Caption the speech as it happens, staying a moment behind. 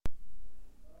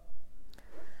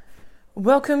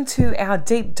Welcome to our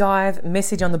deep dive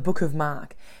message on the book of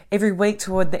Mark. Every week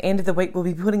toward the end of the week, we'll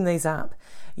be putting these up.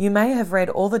 You may have read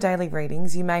all the daily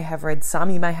readings, you may have read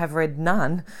some, you may have read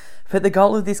none, but the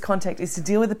goal of this content is to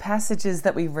deal with the passages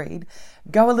that we read,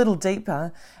 go a little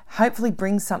deeper, hopefully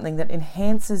bring something that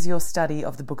enhances your study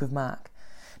of the book of Mark.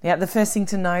 Now, the first thing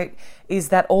to note is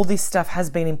that all this stuff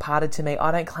has been imparted to me.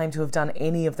 I don't claim to have done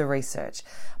any of the research.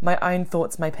 My own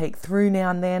thoughts may peek through now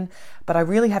and then, but I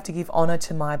really have to give honour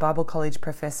to my Bible College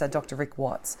professor, Dr. Rick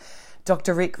Watts.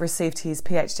 Dr. Rick received his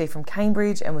PhD from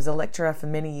Cambridge and was a lecturer for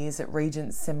many years at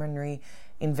Regent Seminary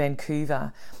in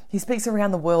Vancouver. He speaks around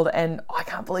the world and I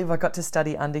can't believe I got to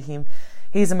study under him.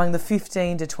 He is among the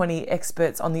 15 to 20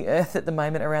 experts on the earth at the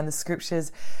moment around the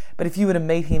scriptures. But if you were to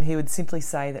meet him, he would simply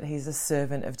say that he's a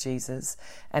servant of Jesus.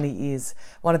 And he is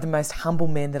one of the most humble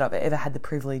men that I've ever had the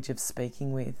privilege of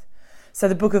speaking with. So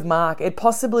the book of Mark, it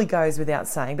possibly goes without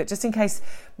saying, but just in case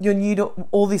you're new to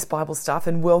all this Bible stuff,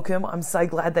 and welcome, I'm so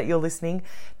glad that you're listening.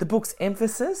 The book's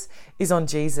emphasis is on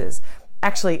Jesus.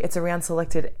 Actually, it's around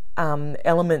selected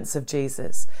elements of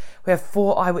Jesus. We have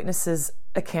 4 eyewitnesses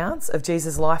accounts of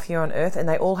Jesus' life here on earth, and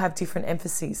they all have different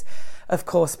emphases, of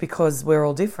course, because we're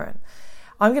all different.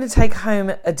 I'm going to take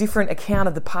home a different account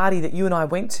of the party that you and I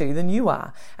went to than you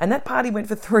are. And that party went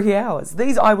for 3 hours.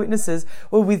 These eyewitnesses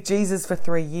were with Jesus for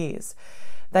 3 years.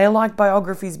 They are like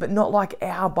biographies, but not like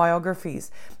our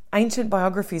biographies. Ancient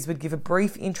biographies would give a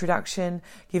brief introduction,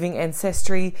 giving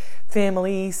ancestry,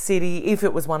 family, city, if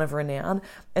it was one of renown,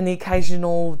 and the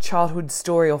occasional childhood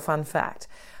story or fun fact.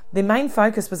 Their main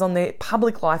focus was on their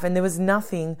public life, and there was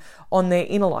nothing on their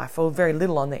inner life, or very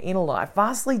little on their inner life,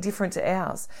 vastly different to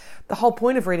ours. The whole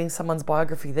point of reading someone's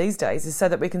biography these days is so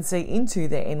that we can see into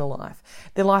their inner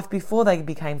life, their life before they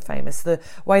became famous, the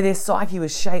way their psyche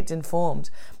was shaped and formed.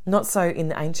 Not so in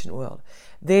the ancient world.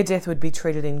 Their death would be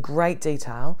treated in great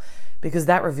detail because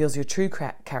that reveals your true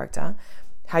character,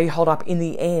 how you hold up in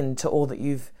the end to all that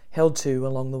you've held to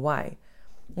along the way.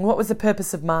 And what was the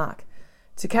purpose of Mark?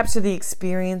 To capture the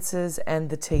experiences and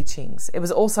the teachings. It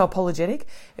was also apologetic.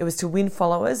 It was to win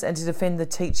followers and to defend the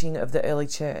teaching of the early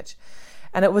church.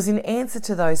 And it was in answer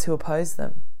to those who opposed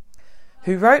them.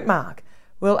 Who wrote Mark?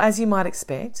 Well, as you might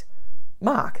expect,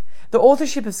 Mark. The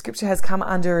authorship of Scripture has come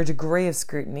under a degree of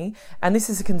scrutiny, and this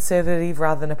is a conservative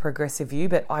rather than a progressive view,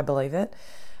 but I believe it.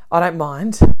 I don't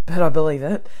mind, but I believe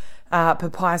it.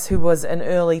 Papias, who was an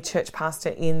early church pastor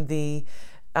in the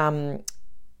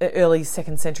early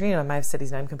 2nd century, and I may have said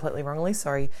his name completely wrongly,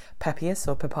 sorry, Papias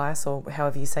or Papias or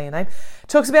however you say your name,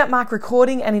 talks about Mark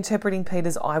recording and interpreting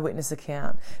Peter's eyewitness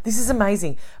account. This is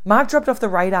amazing. Mark dropped off the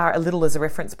radar a little as a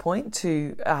reference point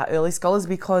to early scholars,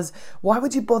 because why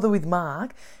would you bother with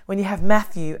Mark when you have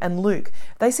Matthew and Luke?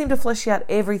 They seem to flesh out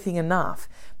everything enough.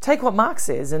 Take what Mark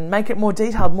says and make it more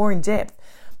detailed, more in depth.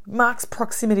 Mark's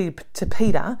proximity to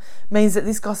Peter means that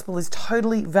this gospel is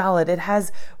totally valid. It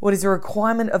has what is a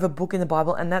requirement of a book in the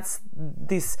Bible, and that's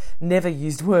this never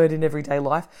used word in everyday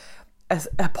life,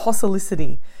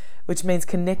 apostolicity, which means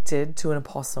connected to an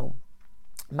apostle.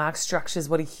 Mark structures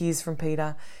what he hears from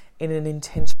Peter in an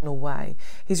intentional way.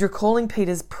 He's recalling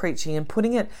Peter's preaching and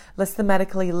putting it less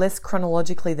thematically, less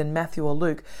chronologically than Matthew or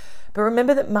Luke. But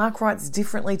remember that Mark writes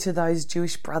differently to those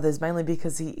Jewish brothers, mainly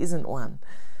because he isn't one.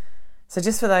 So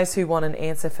just for those who want an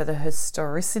answer for the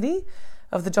historicity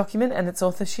of the document and its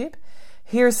authorship,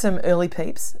 here are some early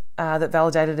peeps that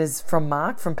validated as from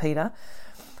Mark, from Peter,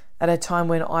 at a time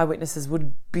when eyewitnesses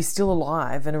would be still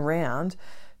alive and around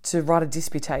to write a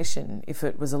disputation if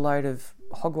it was a load of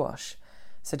hogwash.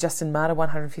 So Justin Martyr,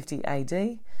 150 AD,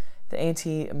 the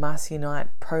Anti-Marcionite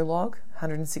Prologue,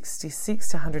 166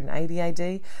 to 180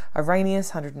 AD,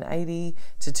 Irenaeus, 180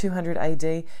 to 200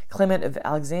 AD, Clement of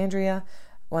Alexandria,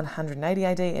 180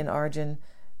 AD, and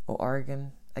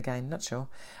Origen, again, not sure,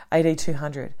 AD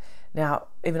 200. Now,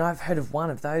 even I've heard of one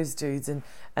of those dudes,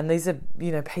 and these are,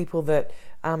 people that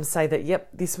say that, yep,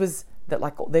 this was, that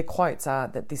like their quotes are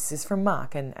that this is from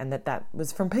Mark and that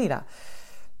was from Peter.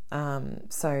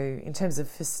 So in terms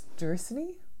of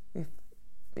historicity,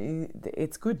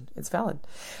 it's good, it's valid.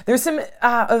 There are some,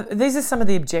 these are some of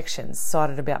the objections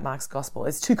cited about Mark's gospel.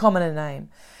 It's too common a name.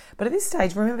 But at this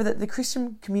stage, remember that the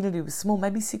Christian community was small,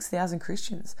 maybe 6,000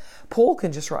 Christians. Paul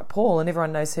can just write Paul and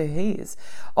everyone knows who he is.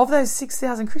 Of those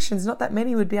 6,000 Christians, not that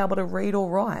many would be able to read or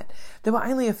write. There were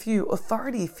only a few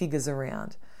authority figures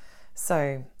around.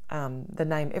 So the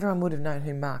name, everyone would have known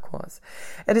who Mark was.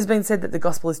 It has been said that the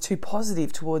gospel is too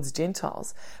positive towards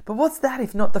Gentiles. But what's that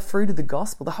if not the fruit of the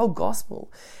gospel? The whole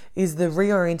gospel is the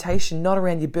reorientation, not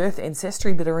around your birth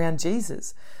ancestry, but around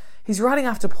Jesus. He's writing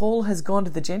after Paul has gone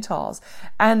to the Gentiles,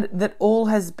 and that all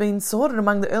has been sorted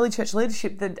among the early church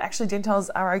leadership that actually Gentiles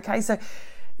are okay. So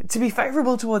To be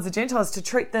favourable towards the Gentiles, to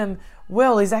treat them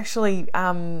well, is actually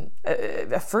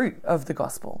a fruit of the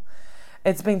gospel.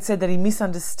 It's been said that he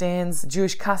misunderstands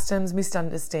Jewish customs,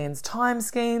 misunderstands time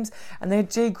schemes, and their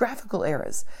geographical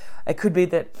errors. It could be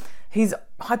that he's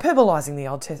hyperbolizing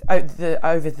the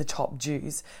over-the-top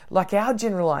Jews, like our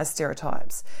generalised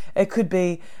stereotypes. It could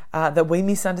be that we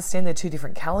misunderstand their two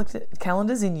different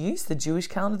calendars in use, the Jewish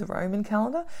calendar, the Roman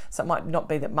calendar. So it might not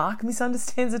be that Mark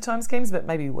misunderstands the time schemes, but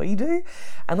maybe we do.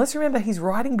 And let's remember, he's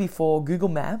writing before Google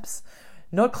Maps,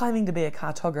 not claiming to be a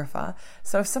cartographer.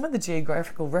 So if some of the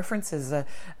geographical references are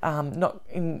not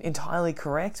entirely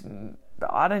correct,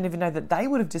 I don't even know that they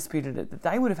would have disputed it, that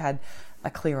they would have had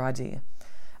a clear idea.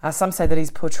 Some say that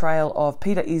his portrayal of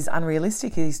Peter is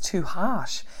unrealistic, he's too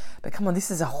harsh. But come on,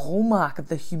 this is a hallmark of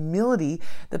the humility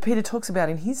that Peter talks about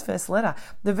in his first letter.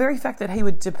 The very fact that he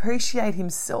would depreciate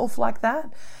himself like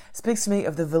that speaks to me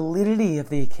of the validity of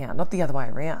the account, not the other way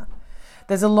around.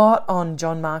 There's a lot on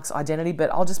John Mark's identity,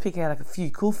 but I'll just pick out a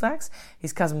few cool facts.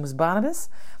 His cousin was Barnabas.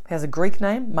 He has a Greek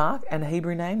name, Mark, and a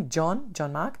Hebrew name, John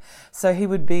Mark. So he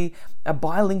would be a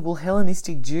bilingual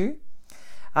Hellenistic Jew.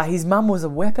 His mum was a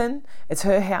weapon. It's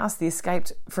her house the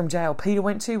escaped from jail Peter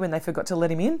went to when they forgot to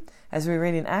let him in, as we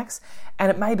read in Acts.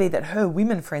 And it may be that her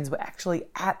women friends were actually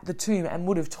at the tomb and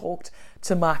would have talked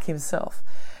to Mark himself.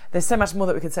 There's so much more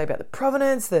that we could say about the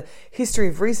provenance, the history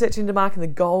of research into Mark, and the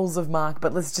goals of Mark,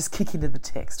 but let's just kick into the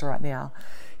text right now.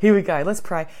 Here we go. Let's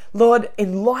pray. Lord,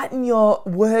 enlighten your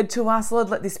word to us. Lord,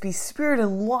 let this be spirit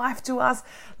and life to us.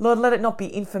 Lord, let it not be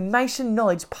information.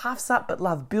 Knowledge puffs up, but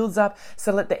love builds up.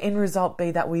 So let the end result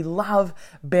be that we love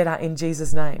better in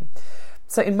Jesus' name.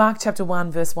 So in Mark chapter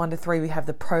 1, verse 1 to 3, we have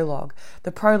the prologue.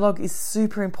 The prologue is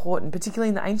super important, particularly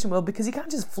in the ancient world, because you can't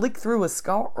just flick through a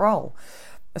scroll.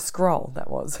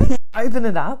 Open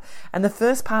it up, and the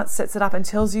first part sets it up and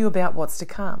tells you about what's to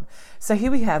come. So here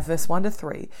we have verse 1 to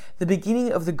 3, the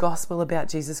beginning of the gospel about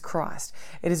Jesus Christ.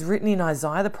 It is written in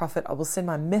Isaiah the prophet, I will send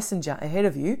my messenger ahead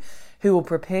of you who will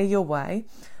prepare your way.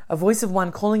 A voice of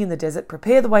one calling in the desert,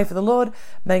 prepare the way for the Lord,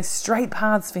 make straight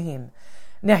paths for him.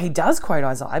 Now he does quote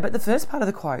Isaiah, but the first part of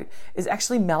the quote is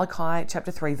actually Malachi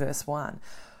chapter 3 verse 1.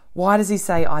 Why does he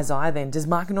say Isaiah then? Does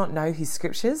Mark not know his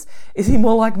scriptures? Is he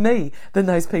more like me than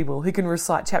those people who can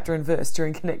recite chapter and verse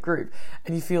during Connect Group?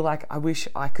 And you feel like, I wish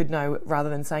I could know, rather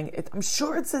than saying, I'm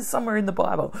sure it says somewhere in the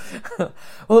Bible.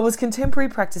 Well, it was contemporary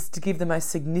practice to give the most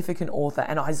significant author,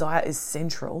 and Isaiah is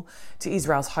central to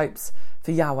Israel's hopes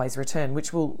for Yahweh's return,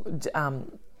 which we'll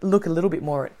look a little bit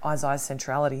more at Isaiah's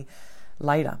centrality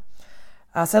later.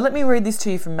 So let me read this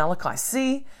to you from Malachi.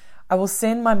 See, I will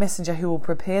send my messenger who will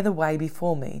prepare the way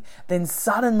before me. Then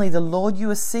suddenly the Lord you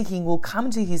are seeking will come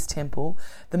to his temple.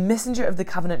 The messenger of the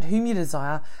covenant whom you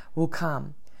desire will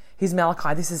come. Here's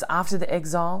Malachi. This is after the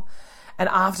exile and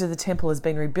after the temple has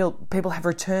been rebuilt. People have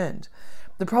returned.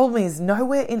 The problem is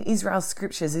nowhere in Israel's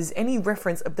scriptures is any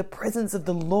reference of the presence of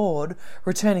the Lord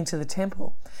returning to the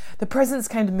temple. The presence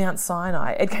came to Mount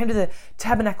Sinai. It came to the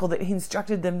tabernacle that he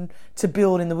instructed them to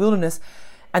build in the wilderness.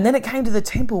 And then it came to the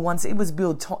temple once it was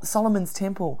built, Solomon's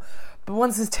temple. But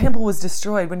once his temple was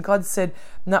destroyed, when God said,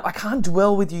 no, I can't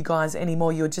dwell with you guys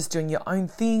anymore. You're just doing your own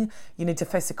thing. You need to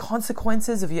face the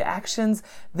consequences of your actions.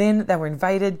 Then they were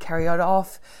invaded, carried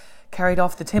off.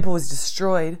 The temple was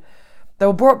destroyed. They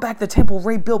were brought back, the temple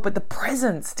rebuilt, but the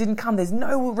presence didn't come. There's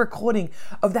no recording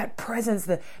of that presence,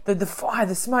 the fire,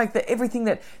 the smoke, everything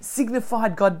that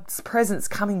signified God's presence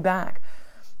coming back.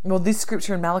 Well, this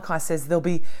scripture in Malachi says there'll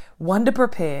be one to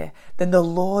prepare, then the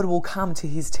Lord will come to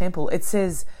his temple. It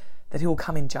says that he will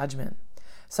come in judgment.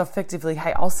 So effectively,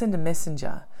 hey, I'll send a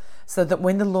messenger so that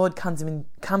when the Lord comes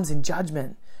in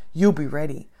judgment, you'll be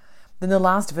ready. Then the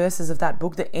last verses of that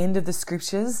book, the end of the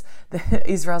scriptures, the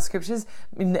Israel scriptures,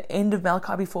 in the end of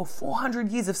Malachi, before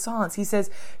 400 years of silence, he says,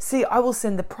 see, I will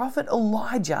send the prophet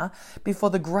Elijah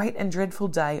before the great and dreadful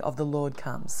day of the Lord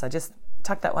comes. So just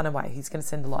tuck that one away. He's going to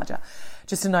send Elijah.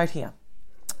 Just a note here.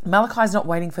 Malachi is not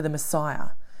waiting for the Messiah.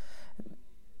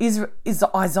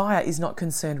 Isaiah is not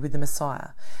concerned with the Messiah.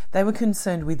 They were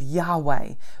concerned with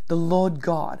Yahweh, the Lord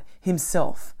God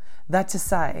himself. That to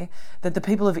say that the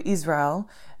people of Israel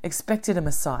expected a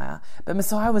Messiah, but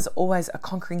Messiah was always a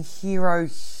conquering hero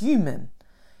human.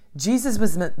 Jesus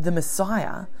was the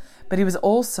Messiah, but he was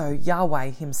also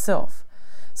Yahweh himself.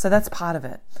 So that's part of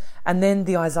it. And then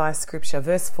the Isaiah scripture,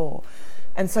 verse 4.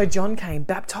 And so John came,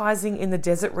 baptizing in the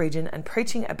desert region and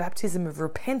preaching a baptism of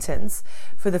repentance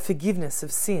for the forgiveness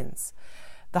of sins.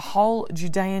 The whole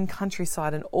Judean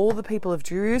countryside and all the people of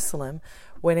Jerusalem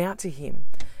went out to him,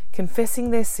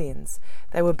 confessing their sins.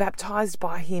 They were baptized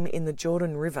by him in the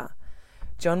Jordan River.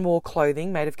 John wore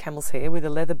clothing made of camel's hair with a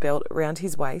leather belt around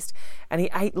his waist, and he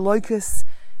ate locusts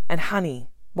and honey,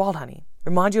 wild honey.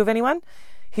 Remind you of anyone?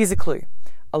 Here's a clue.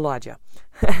 Elijah.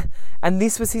 And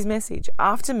this was his message.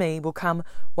 After me will come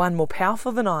one more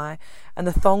powerful than I, and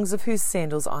the thongs of whose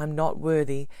sandals I am not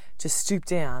worthy to stoop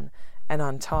down and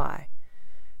untie.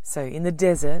 So in the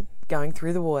desert, going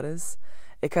through the waters,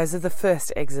 echoes of the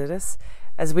first Exodus,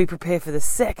 as we prepare for the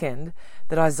second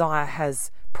that Isaiah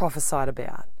has prophesied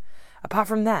about. Apart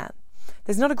from that,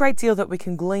 there's not a great deal that we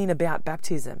can glean about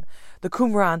baptism. The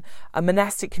Qumran, a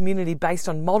monastic community based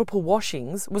on multiple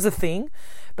washings, was a thing,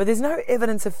 but there's no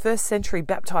evidence of first century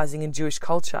baptizing in Jewish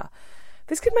culture.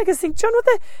 This could make us think, John, what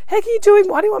the heck are you doing?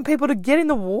 Why do you want people to get in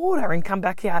the water and come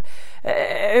back out?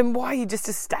 And why are you just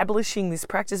establishing this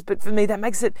practice? But for me, that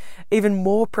makes it even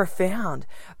more profound.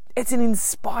 It's an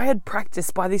inspired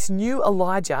practice by this new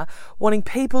Elijah wanting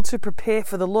people to prepare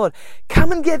for the Lord.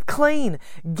 Come and get clean.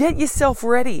 Get yourself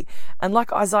ready. And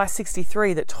like Isaiah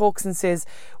 63 that talks and says,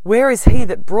 where is he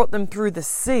that brought them through the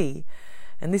sea?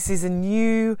 And this is a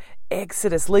new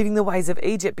exodus, leaving the ways of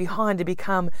Egypt behind to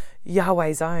become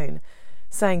Yahweh's own.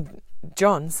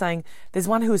 John saying, there's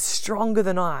one who is stronger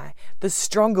than I, the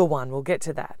stronger one, we'll get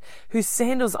to that, whose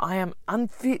sandals I am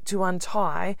unfit to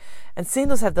untie. And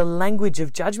sandals have the language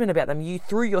of judgment about them. You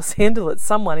threw your sandal at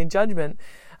someone in judgment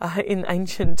in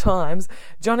ancient times.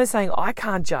 John is saying, I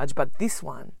can't judge, but this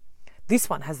one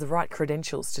has the right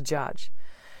credentials to judge.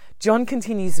 John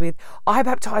continues with, I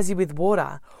baptize you with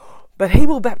water, but he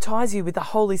will baptize you with the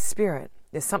Holy Spirit.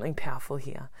 There's something powerful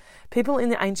here. People in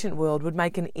the ancient world would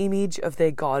make an image of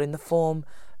their God in the form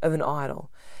of an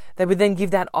idol. They would then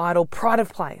give that idol pride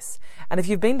of place. And if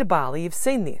you've been to Bali, you've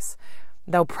seen this.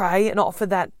 They'll pray and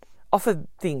offer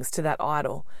things to that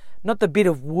idol. Not the bit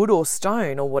of wood or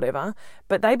stone or whatever,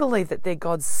 but they believe that their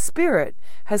God's spirit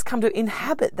has come to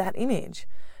inhabit that image.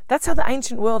 That's how the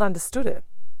ancient world understood it.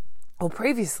 Well,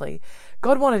 previously,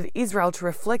 God wanted Israel to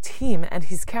reflect him and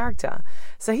his character.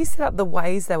 So he set up the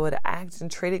ways they were to act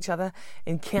and treat each other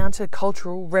in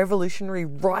counter-cultural, revolutionary,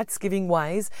 rights-giving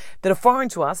ways that are foreign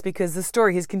to us because the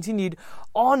story has continued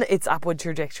on its upward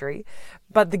trajectory.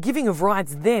 But the giving of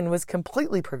rights then was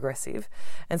completely progressive.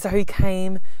 And so he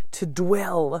came to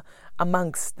dwell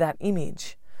amongst that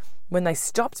image. When they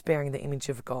stopped bearing the image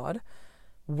of God,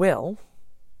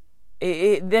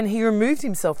 then he removed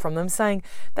himself from them, saying,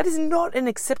 that is not an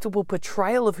acceptable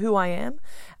portrayal of who I am,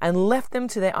 and left them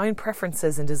to their own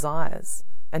preferences and desires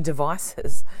and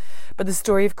devices. But the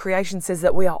story of creation says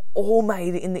that we are all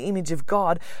made in the image of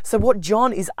God. So what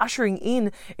John is ushering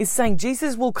in is saying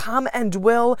Jesus will come and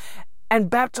dwell and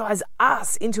baptize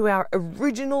us into our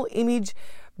original image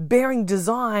bearing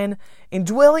design,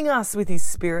 indwelling us with his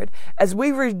spirit as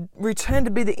we return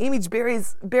to be the image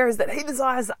bearers that he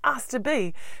desires us to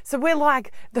be. So we're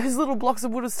like those little blocks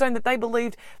of wood or stone that they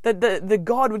believed that the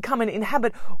God would come and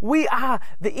inhabit. We are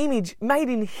the image made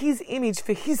in his image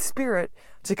for his spirit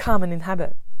to come and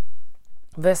inhabit.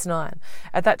 Verse 9,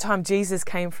 at that time Jesus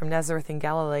came from Nazareth in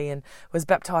Galilee and was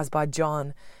baptized by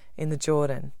John in the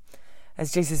Jordan.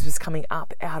 As Jesus was coming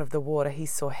up out of the water, he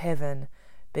saw heaven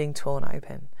being torn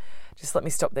open. Just let me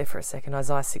stop there for a second.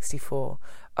 Isaiah 64.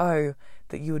 Oh,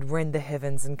 that you would rend the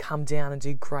heavens and come down and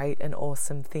do great and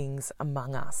awesome things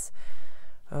among us.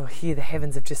 Oh, here the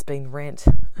heavens have just been rent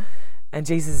and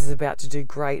Jesus is about to do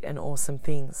great and awesome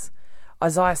things.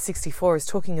 Isaiah 64 is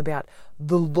talking about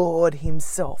the Lord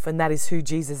himself, and that is who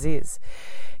Jesus is.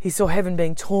 He saw heaven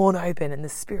being torn open and the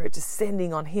Spirit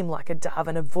descending on him like a dove,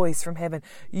 and a voice from heaven,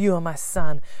 you are my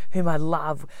Son, whom I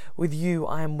love. With you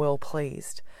I am well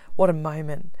pleased. What a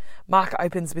moment. Mark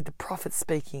opens with the prophet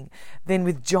speaking, then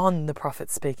with John the prophet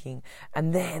speaking,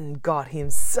 and then God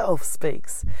himself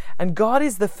speaks. And God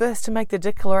is the first to make the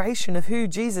declaration of who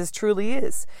Jesus truly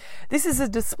is. This is a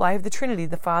display of the Trinity,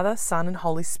 the Father, Son, and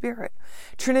Holy Spirit.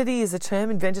 Trinity is a term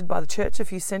invented by the church a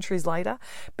few centuries later,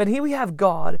 but here we have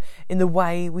God in the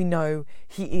way we know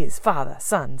he is, Father,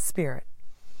 Son, Spirit.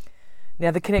 Now,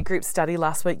 the Connect Group study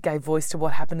last week gave voice to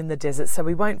what happened in the desert, so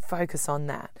we won't focus on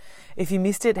that. If you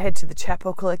missed it, head to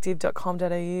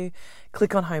thechapelcollective.com.au,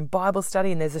 click on Home Bible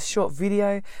Study, and there's a short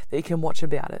video that you can watch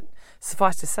about it.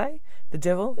 Suffice to say, the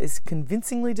devil is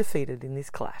convincingly defeated in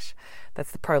this clash.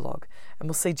 That's the prologue, and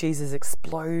we'll see Jesus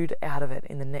explode out of it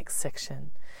in the next section.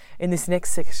 In this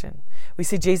next section, we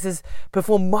see Jesus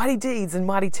perform mighty deeds and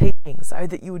mighty teachings. Oh,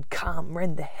 that you would come,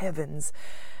 rend the heavens,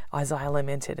 Isaiah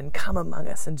lamented, and come among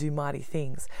us and do mighty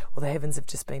things. Well, the heavens have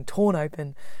just been torn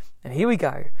open, and here we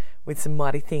go with some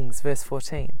mighty things. Verse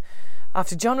 14.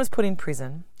 After John was put in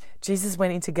prison, Jesus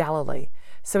went into Galilee.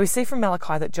 So we see from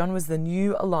Malachi that John was the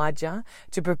new Elijah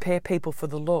to prepare people for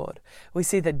the Lord. We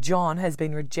see that John has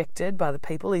been rejected by the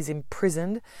people. He's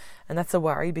imprisoned, and that's a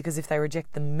worry, because if they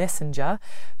reject the messenger,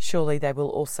 surely they will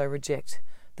also reject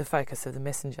the focus of the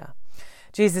messenger.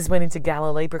 Jesus went into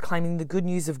Galilee proclaiming the good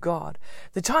news of God.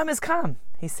 The time has come,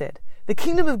 he said. The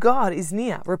kingdom of God is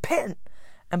near. Repent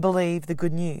and believe the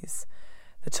good news.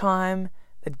 The time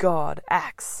that God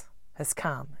acts has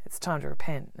come. It's time to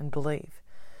repent and believe.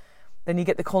 Then you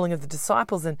get the calling of the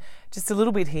disciples, and just a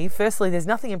little bit here. Firstly, there's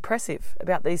nothing impressive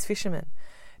about these fishermen.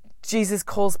 Jesus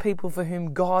calls people for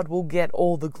whom God will get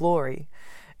all the glory.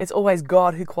 It's always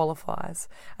God who qualifies.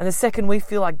 And the second we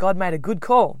feel like God made a good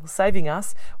call, saving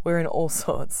us, we're in all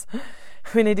sorts.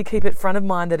 We need to keep it front of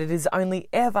mind that it is only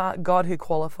ever God who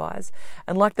qualifies.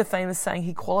 And like the famous saying,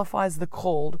 he qualifies the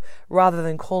called rather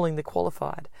than calling the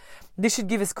qualified. This should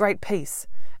give us great peace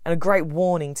and a great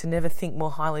warning to never think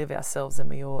more highly of ourselves than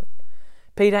we ought.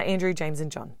 Peter, Andrew, James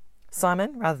and John.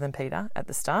 Simon rather than Peter at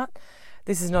the start.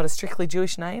 This is not a strictly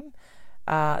Jewish name.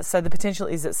 So the potential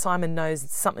is that Simon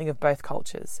knows something of both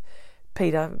cultures.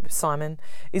 Peter, Simon,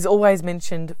 is always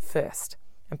mentioned first.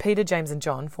 And Peter, James and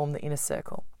John form the inner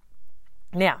circle.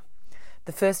 Now,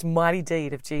 the first mighty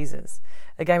deed of Jesus.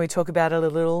 Again, we talk about it a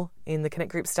little in the Connect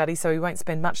Group study, so we won't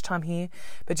spend much time here.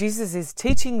 But Jesus is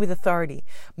teaching with authority.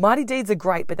 Mighty deeds are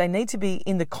great, but they need to be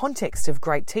in the context of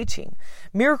great teaching.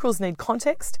 Miracles need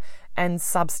context and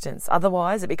substance.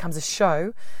 Otherwise, it becomes a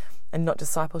show and not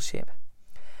discipleship.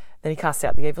 Then he casts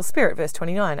out the evil spirit, verse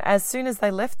 29. As soon as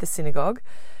they left the synagogue,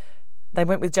 they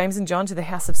went with James and John to the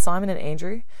house of Simon and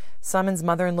Andrew. Simon's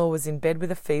mother-in-law was in bed with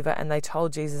a fever, and they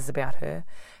told Jesus about her.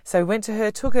 So he went to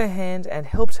her, took her hand, and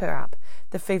helped her up.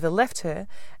 The fever left her,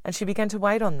 and she began to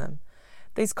wait on them.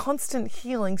 These constant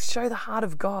healings show the heart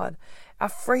of God. Our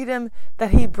freedom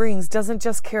that he brings doesn't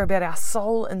just care about our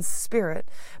soul and spirit,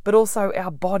 but also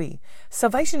our body.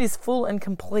 Salvation is full and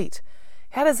complete.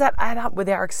 How does that add up with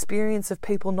our experience of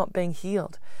people not being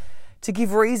healed? To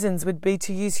give reasons would be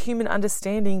to use human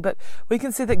understanding, but we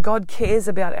can see that God cares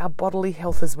about our bodily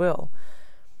health as well.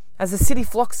 As the city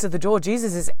flocks to the door,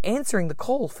 Jesus is answering the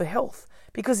call for health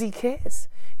because he cares.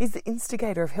 He's the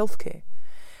instigator of healthcare.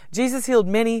 Jesus healed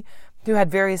many who had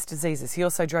various diseases. He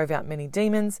also drove out many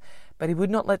demons, but he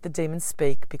would not let the demons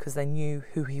speak because they knew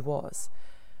who he was.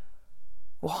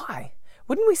 Why?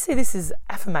 Wouldn't we see this as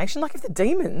affirmation? Like if the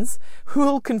demons who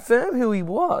will confirm who he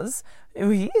was, who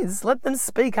he is, let them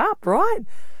speak up, right?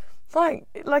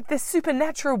 Like they're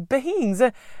supernatural beings.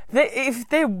 If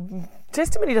their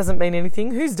testimony doesn't mean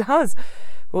anything, whose does?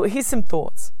 Well, here's some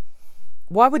thoughts.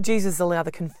 Why would Jesus allow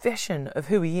the confession of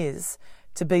who he is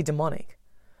to be demonic?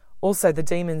 Also, the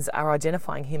demons are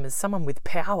identifying him as someone with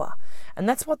power. And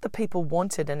that's what the people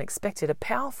wanted and expected, a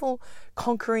powerful,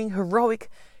 conquering, heroic,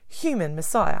 human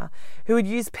Messiah who would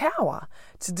use power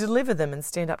to deliver them and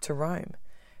stand up to Rome.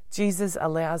 Jesus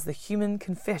allows the human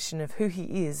confession of who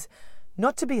he is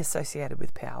not to be associated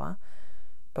with power,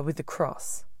 but with the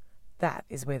cross. That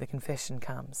is where the confession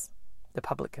comes, the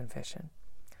public confession.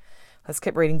 Let's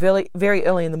keep reading. Very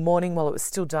early in the morning, while it was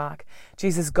still dark,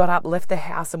 Jesus got up, left the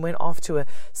house, and went off to a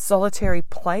solitary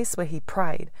place where he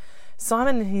prayed.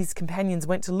 Simon and his companions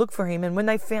went to look for him, and when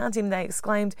they found him, they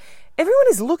exclaimed, "Everyone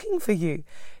is looking for you."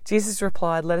 Jesus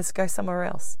replied, "Let us go somewhere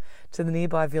else, to the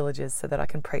nearby villages, so that I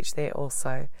can preach there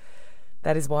also.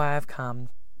 That is why I have come."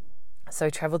 So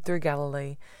he travelled through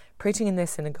Galilee, preaching in their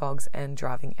synagogues and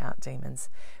driving out demons.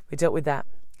 We dealt with that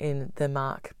in the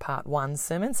Mark Part 1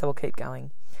 sermon, so we'll keep going.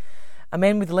 A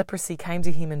man with leprosy came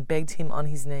to him and begged him on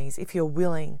his knees, "If you're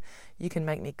willing, you can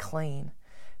make me clean."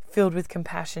 Filled with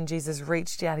compassion, Jesus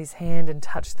reached out his hand and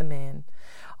touched the man.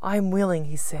 "I am willing,"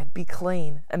 he said, "be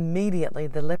clean." Immediately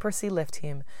the leprosy left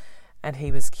him and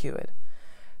he was cured.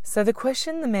 So the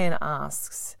question the man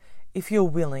asks, if you're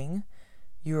willing,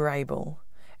 you're able.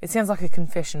 It sounds like a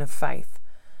confession of faith,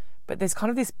 but there's kind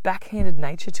of this backhanded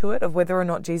nature to it of whether or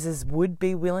not Jesus would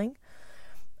be willing.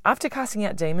 After casting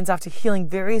out demons, after healing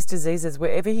various diseases,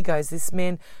 wherever he goes, this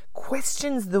man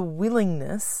questions the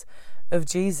willingness of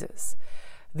Jesus.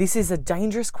 This is a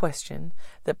dangerous question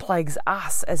that plagues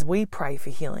us as we pray for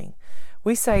healing.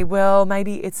 We say, well,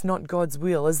 maybe it's not God's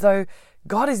will, as though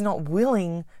God is not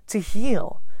willing to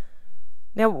heal.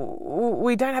 Now,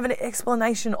 we don't have an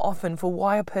explanation often for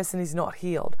why a person is not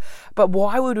healed, but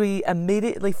why would we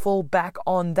immediately fall back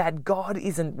on that God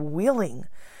isn't willing?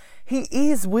 He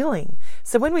is willing.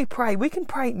 So when we pray, we can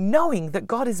pray knowing that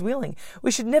God is willing.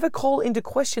 We should never call into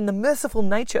question the merciful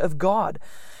nature of God.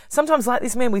 Sometimes, like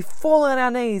this man, we fall on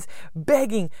our knees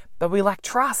begging, but we lack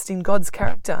trust in God's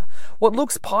character. What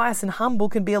looks pious and humble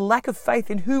can be a lack of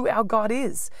faith in who our God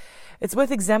is. It's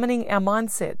worth examining our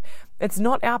mindset. It's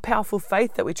not our powerful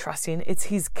faith that we trust in, it's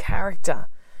His character.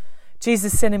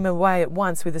 Jesus sent him away at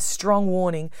once with a strong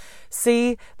warning.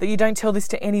 See that you don't tell this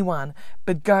to anyone,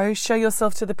 but go, show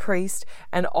yourself to the priest,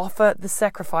 and offer the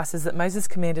sacrifices that Moses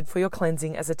commanded for your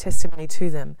cleansing as a testimony to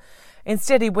them.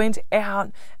 Instead, he went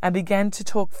out and began to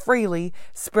talk freely,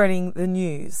 spreading the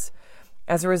news.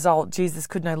 As a result, Jesus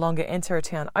could no longer enter a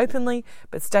town openly,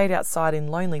 but stayed outside in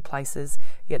lonely places,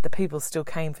 yet the people still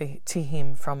came to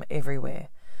him from everywhere.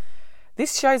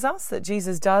 This shows us that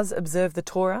Jesus does observe the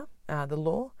Torah, the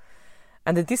law,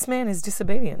 and that this man is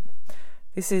disobedient.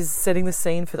 This is setting the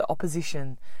scene for the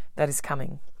opposition that is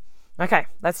coming. Okay,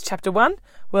 that's chapter 1.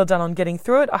 Well done on getting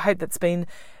through it. I hope that's been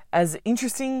as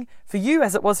interesting for you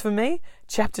as it was for me.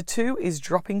 Chapter 2 is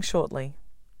dropping shortly.